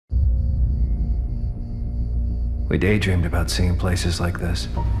We daydreamed about seeing places like this.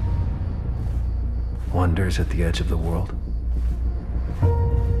 Wonders at the edge of the world.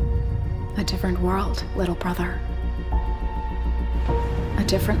 A different world, little brother. A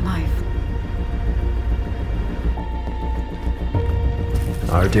different life.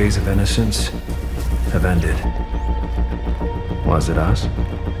 Our days of innocence have ended. Was it us?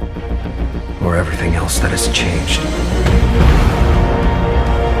 Or everything else that has changed?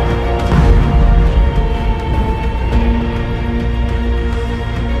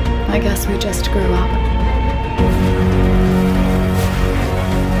 I guess we just grew up.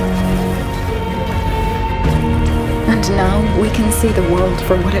 And now we can see the world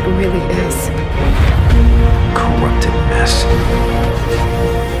for what it really is. Corrupted mess.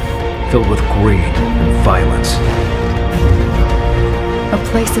 Filled with greed and violence. A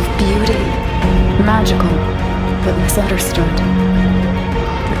place of beauty. Magical, but misunderstood.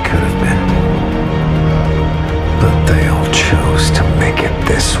 It could have been. But they all chose to make it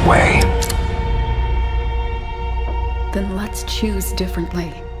this way. Then let's choose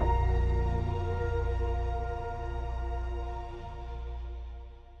differently.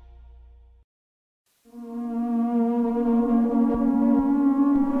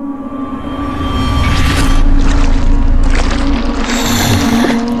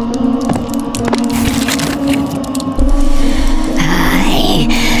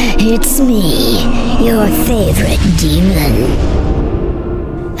 It's me, your favorite demon.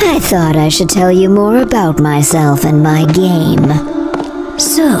 I thought I should tell you more about myself and my game.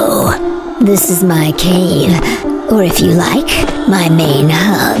 So, this is my cave, or if you like, my main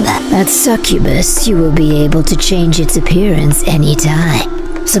hub. At Succubus, you will be able to change its appearance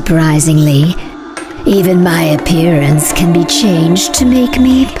anytime. Surprisingly, even my appearance can be changed to make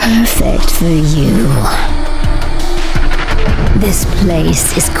me perfect for you. This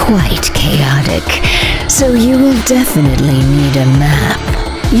place is quite chaotic, so you will definitely need a map.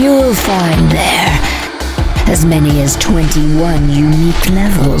 You will find there as many as 21 unique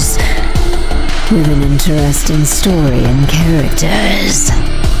levels, with an interesting story and characters.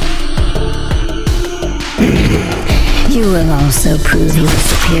 You will also prove your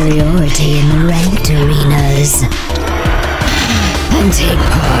superiority in the ranked arenas, and take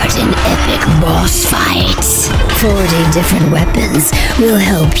part in epic boss fights. 40 different weapons will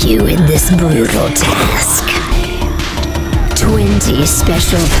help you in this brutal task. 20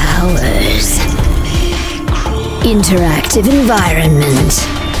 special powers. Interactive environment.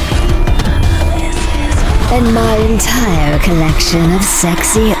 And my entire collection of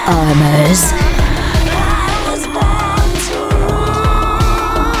sexy armors.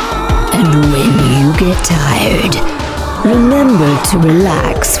 And when you get tired, remember to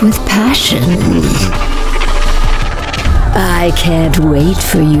relax with passion. I can't wait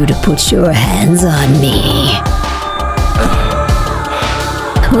for you to put your hands on me.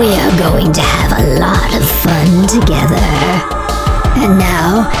 We are going to have a lot of fun together. And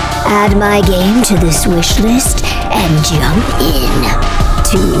now, add my game to this wish list and jump in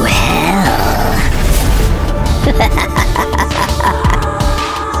to hell.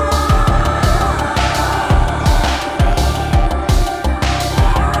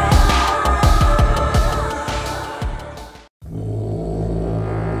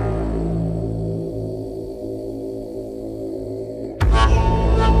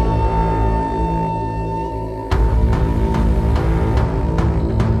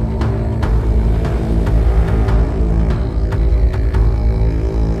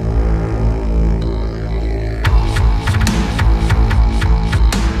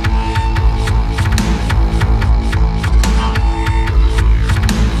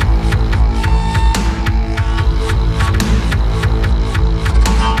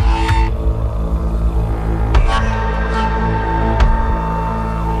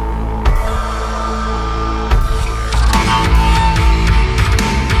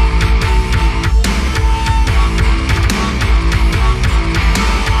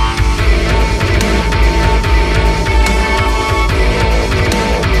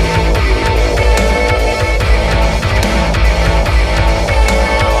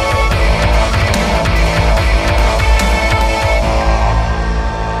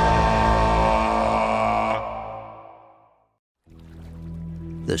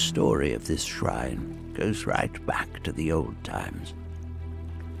 The story of this shrine goes right back to the old times.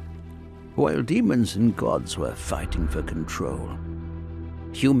 While demons and gods were fighting for control,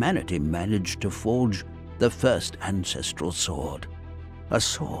 humanity managed to forge the first ancestral sword. A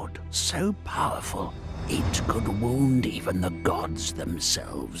sword so powerful it could wound even the gods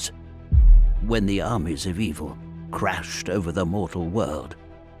themselves. When the armies of evil crashed over the mortal world,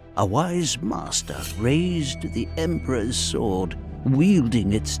 a wise master raised the Emperor's sword,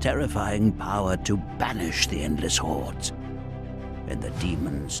 wielding its terrifying power to banish the endless hordes, and the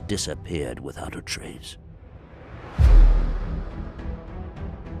demons disappeared without a trace.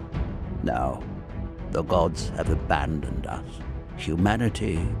 Now, the gods have abandoned us.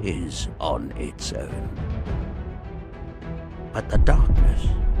 Humanity is on its own. But the darkness,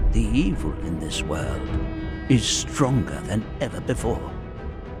 the evil in this world, is stronger than ever before.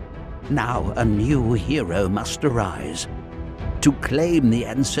 Now a new hero must arise to claim the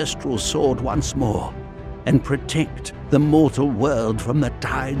ancestral sword once more and protect the mortal world from the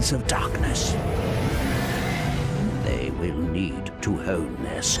tides of darkness. They will need to hone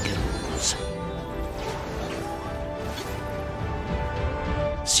their skills.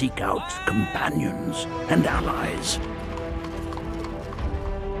 Seek out companions and allies.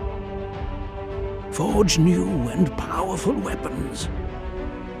 Forge new and powerful weapons.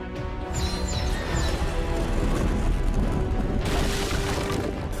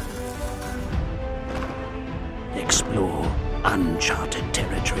 Explore uncharted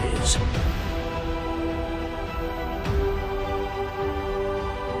territories.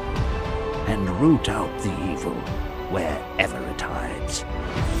 And root out the evil wherever it hides.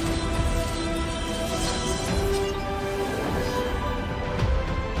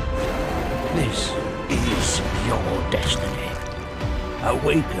 This is your destiny.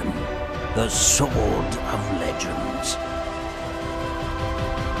 Awaken the Sword of Legends.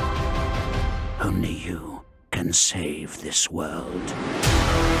 Only you can save this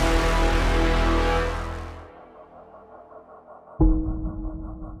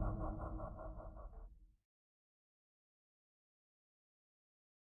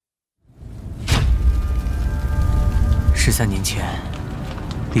年前，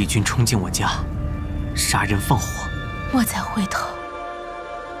李军冲进我家，杀人放火。我才回头。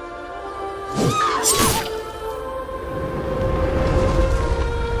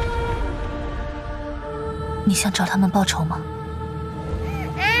你想找他们报仇吗？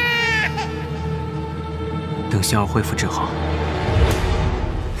等星儿恢复治好。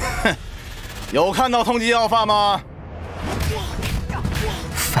哼，有看到通缉要犯吗？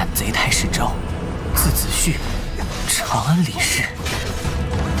反贼太史昭，字子旭，长安李氏。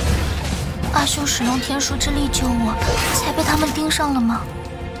阿兄使用天书之力救我，才被他们盯上了吗？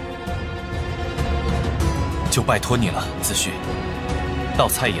就拜托你了，子旭。到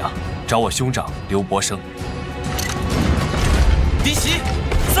蔡阳找我兄长刘伯生。敌袭，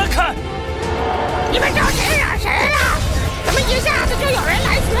散开！你们找谁惹谁了？怎么一下子就有人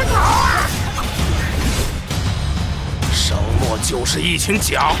来学头啊？少墨就是一群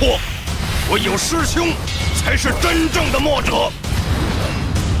假货，唯有师兄才是真正的墨者。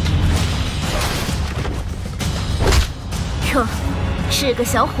哟，是个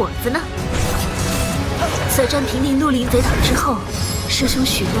小伙子呢。此战平定绿林贼党之后，师兄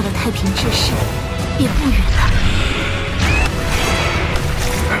许诺的太平之事也不远了。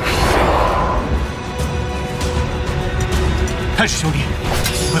太史兄弟，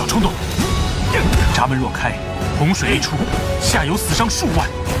不要冲动。闸门若开，洪水一出，下游死伤数万。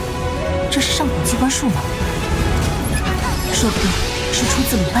这是上古机关术吗？说不定是出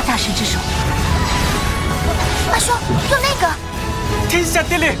自鲁班大师之手。阿兄，用那个！天下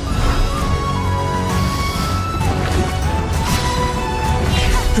电力！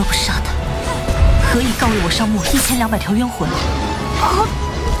若不杀他，何以告慰我上墓1200条冤魂？好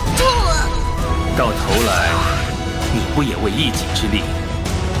痛啊！到头来，你不也为一己之力，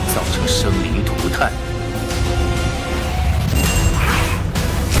造成生灵涂炭？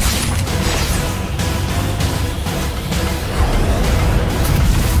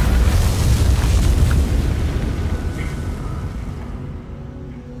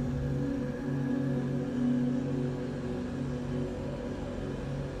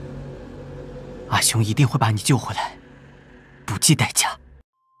阿兄一定会把你救回来，不计代价。